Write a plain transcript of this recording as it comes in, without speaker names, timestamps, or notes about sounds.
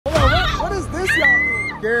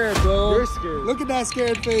scared, bro. You're scared. Look at that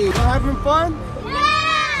scared face. You having fun?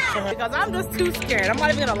 Yeah! Because I'm just too scared. I'm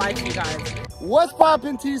not even gonna lie to you guys. What's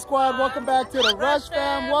poppin', T Squad? Welcome back to the Rush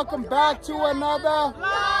Fam. Welcome back to another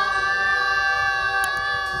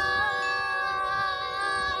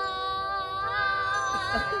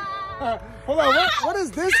Hold on, what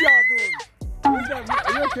is this y'all doing? What is that?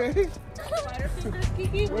 Are you okay?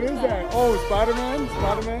 What is that? Oh, Spider-Man?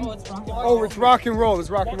 Spider-Man? Oh, it's rock and roll.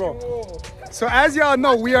 It's rock and roll. So as y'all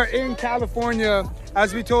know, we are in California.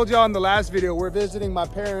 As we told y'all in the last video, we're visiting my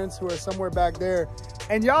parents who are somewhere back there.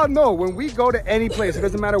 And y'all know, when we go to any place, it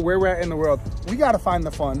doesn't matter where we're at in the world, we gotta find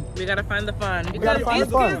the fun. We gotta find the fun. We gotta find the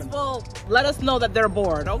fun. Kids will let us know that they're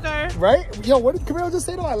bored, okay? Right? Yo, what did Camille just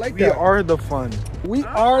say though? I like that. We are the fun. We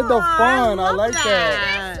are the fun. I like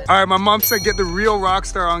that. All right, my mom said get the real rock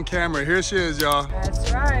star on camera. Here she is, y'all.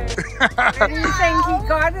 That's right. Where do you think he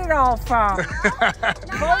got it all from?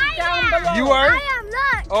 Vote down below. You are? I am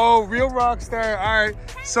not. Oh, real rock star. All right.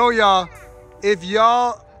 So y'all, if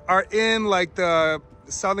y'all are in like the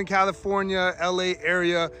Southern California, LA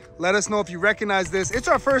area, let us know if you recognize this. It's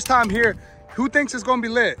our first time here. Who thinks it's gonna be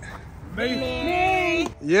lit? Me.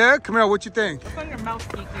 Yeah? Camille, what you think? What's on your mouth,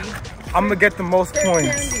 Kiki? I'm gonna get the most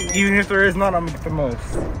points. Even if there is none, I'm gonna get the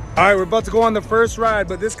most. All right, we're about to go on the first ride,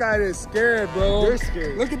 but this guy is scared, bro. You're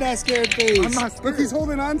scared. Look at that scared face. I'm not scared. Look, he's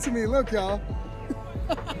holding on to me. Look, y'all.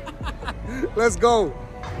 Let's go.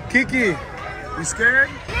 Kiki, you scared?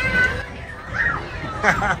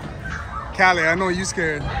 Callie, I know you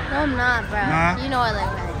scared. No, I'm not, bro. Nah? You know I like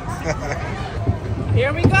heights.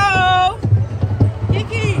 Here we go.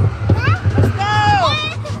 Kiki, let's go.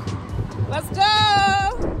 Let's go.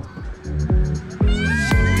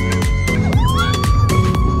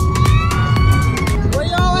 Where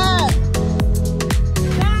y'all at?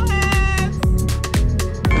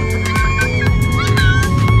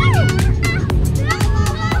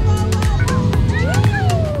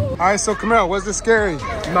 All right, so Camille, was this scary?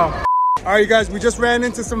 No. All right, you guys, we just ran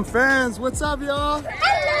into some fans. What's up, y'all?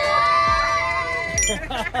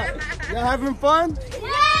 Y'all having fun?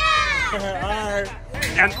 Yeah! All right.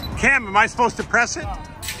 And Cam, am I supposed to press it?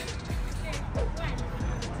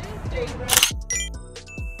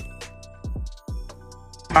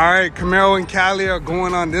 All right, Camille and Callie are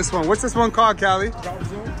going on this one. What's this one called, Callie? Drop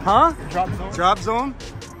zone. Huh? Drop zone. Drop zone?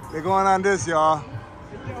 They're going on this, y'all.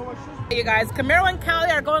 Hey, you guys, Camaro and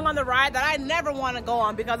Callie are going on the ride that I never want to go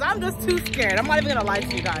on because I'm just too scared. I'm not even gonna lie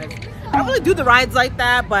to you guys. I don't really do the rides like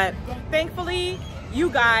that, but thankfully, you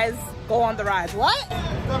guys go on the rides. What?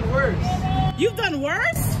 You've done worse. You've done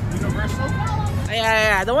worse? Universal?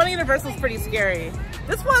 Yeah. The one at Universal's pretty scary.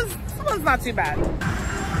 This one's not too bad.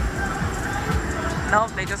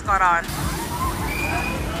 Nope, they just got on.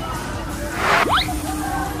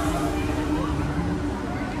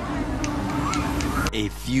 A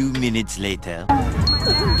few minutes later.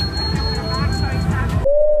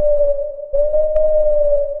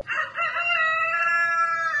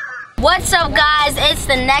 What's up, guys? It's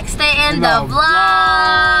the next day in the vlog.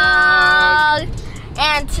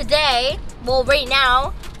 And today, well, right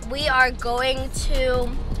now, we are going to,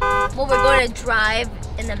 we're going to drive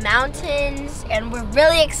in the mountains, and we're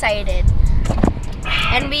really excited.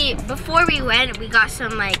 And before we went, we got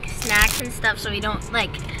some like snacks and stuff so we don't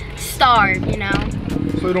like starve, you know?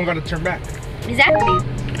 So we don't gotta turn back. Exactly.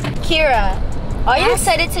 Kira, are you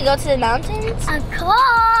excited to go to the mountains? Of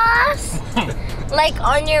course. Like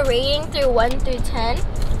on your rating through 1 through 10,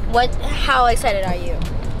 how excited are you?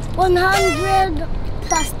 100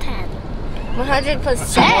 plus 10. 100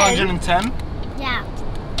 plus 10? 110? Yeah.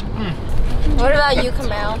 What about you,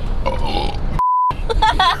 Camille?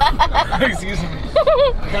 Excuse me.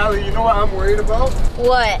 Callie, you know what I'm worried about?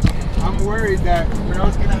 What? I'm worried that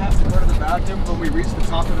Camille's gonna have to go to the bathroom when we reach the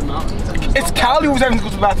top of the mountains. It's Callie who's having to go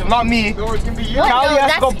to the bathroom, not me. No, it's gonna be you. What? Callie No,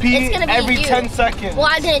 has to go it's pee gonna be every you. 10 seconds. Well,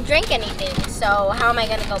 I didn't drink anything, so how am I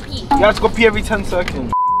gonna go pee? You have to go pee every 10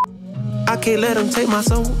 seconds. I can't let them take my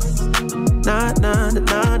soul. Nah, nah,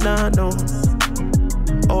 nah, nah, no.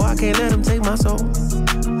 Oh, I can't let them take my soul.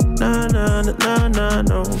 Nah, nah, nah, nah,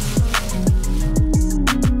 no.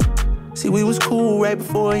 See, we was cool right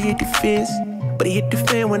before it hit the fence, but it hit the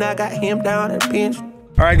fan when I got him down at the bench.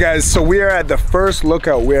 All right, guys, so we are at the first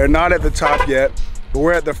lookout. We are not at the top yet, but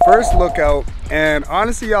we're at the first lookout. And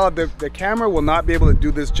honestly, y'all, the camera will not be able to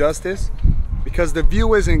do this justice because the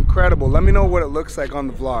view is incredible. Let me know what it looks like on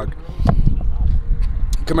the vlog.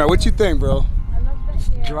 Come here, what you think, bro?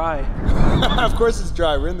 Dry. Of course it's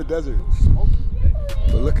dry, we're in the desert.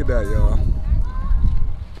 But look at that, y'all.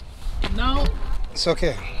 No. It's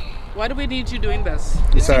okay. Why do we need you doing this? You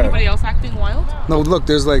It's see alright. anybody else acting wild? No, look,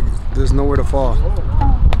 there's nowhere to fall.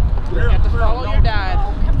 You have to follow your dad.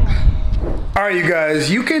 right, you guys,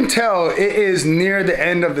 you can tell it is near the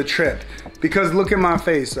end of the trip because look at my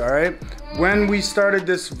face, all right? When we started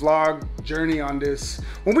this vlog journey on this,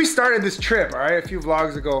 when we started this trip, all right, a few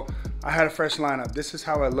vlogs ago, I had a fresh lineup. This is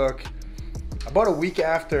how I look about a week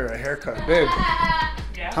after a haircut. Babe,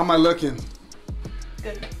 Yeah. how am I looking?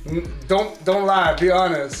 Good. Don't lie, be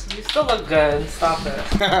honest. You still look good. Stop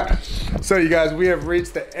it. So you guys, we have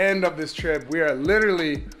reached the end of this trip. We are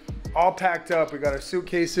literally all packed up. We got our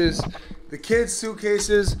suitcases, the kids'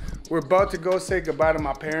 suitcases. We're about to go say goodbye to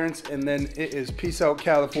my parents, and then it is peace out,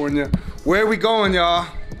 California. Where are we going, y'all?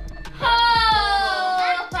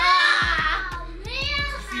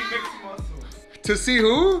 To see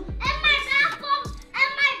who? And my bath bombs.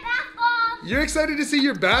 And my bath bombs. You're excited to see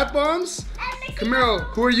your bath bombs? And Camaro,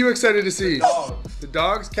 who are you excited to see? The dogs. The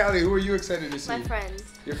dogs? Callie, who are you excited to see? my friends.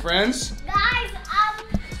 Your friends? Guys,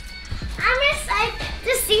 I'm excited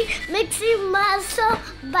to see Mixie Muscle,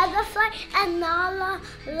 Butterfly, and Nala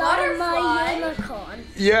Llama Unicorn.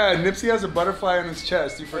 Yeah, Nipsey has a butterfly on his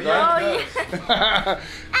chest. You forgot? Oh, yeah.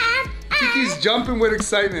 Kiki's jumping with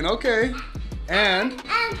excitement. Okay. And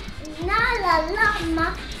Nala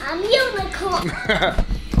Llama, I'm Unicorn.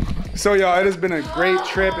 so y'all, it has been a great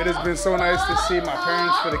trip. It has been so nice to see my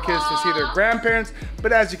parents, for the kids to see their grandparents.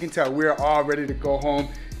 But as you can tell, we are all ready to go home.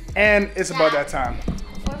 And it's about that time.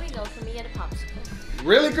 Before we go, can we get a popsicle?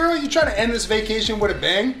 Really, girl? You trying to end this vacation with a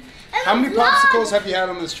bang? How many popsicles have you had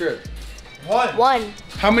on this trip? One.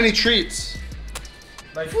 How many treats?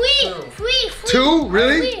 Like Free. 2?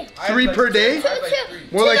 Really? 3 per day? Two.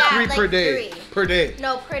 More like Yeah, 3 per day. 3. Per day.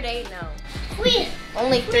 No, per day, no.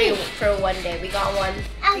 Only 3 for one day. We got one.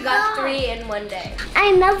 We got 3 in one day.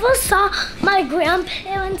 I never saw my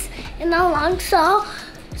grandparents in a long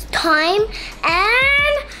time,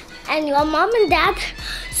 and your mom and dad.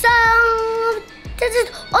 So this is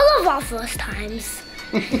all of our first times.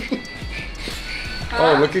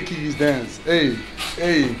 Oh, look at Kiki's dance. Hey.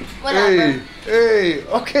 Whatever. Hey.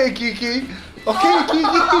 Okay, Kiki. Okay, Kiki.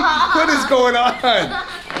 What is going on?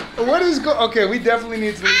 Okay, we definitely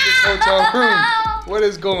need to leave this hotel room. What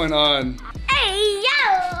is going on? Hey,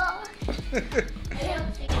 yo.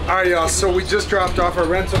 All right, y'all, so we just dropped off our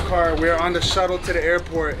rental car. We're on the shuttle to the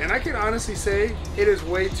airport, and I can honestly say it is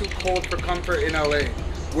way too cold for comfort in LA.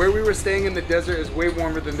 Where we were staying in the desert is way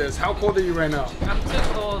warmer than this. How cold are you right now? I'm too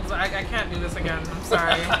cold. I can't do this again. I'm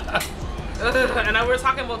sorry. And we were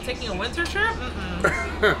talking about taking a winter trip?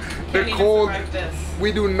 The cold, this.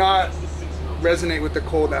 we do not resonate with the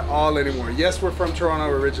cold at all anymore. Yes, we're from Toronto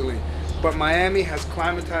originally, but Miami has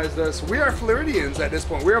climatized us. We are Floridians at this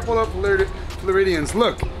point. We are full of Floridians.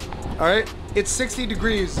 Look, all right, it's 60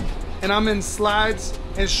 degrees and I'm in slides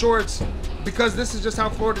and shorts because this is just how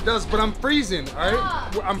Florida does, but I'm freezing, all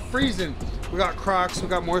right? I'm freezing. We got Crocs, we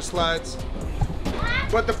got more slides.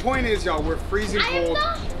 But the point is, y'all, we're freezing cold.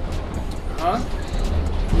 Huh?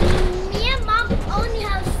 Me and mom only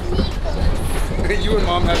have sneakers. You and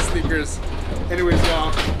mom have sneakers. Anyways,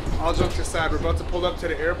 y'all, all jokes aside, we're about to pull up to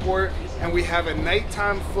the airport and we have a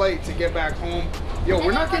nighttime flight to get back home. Yo,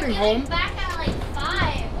 we're not getting home. Back at like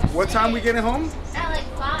 5. What time we getting home? At like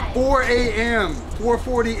 5. 4 a.m.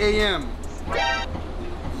 4:40 a.m.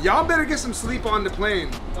 Y'all better get some sleep on the plane.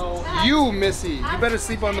 You, Missy, you better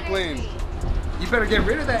sleep on the plane. You better get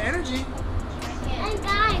rid of that energy. And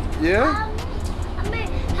guys, Yeah? I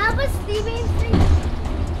have a sleeping thing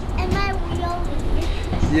in my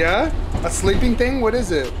wheel. Yeah? A sleeping thing? What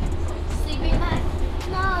is it? Sleeping bag?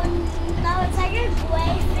 No, it's like a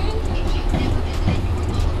gray thing.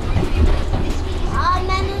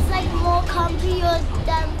 And it's like more comfier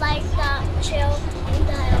than like the chill in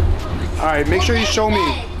the airport. All right, make sure you show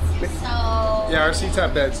me. So Yeah, our seats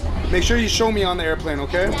have beds. Make sure you show me on the airplane,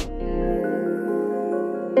 okay?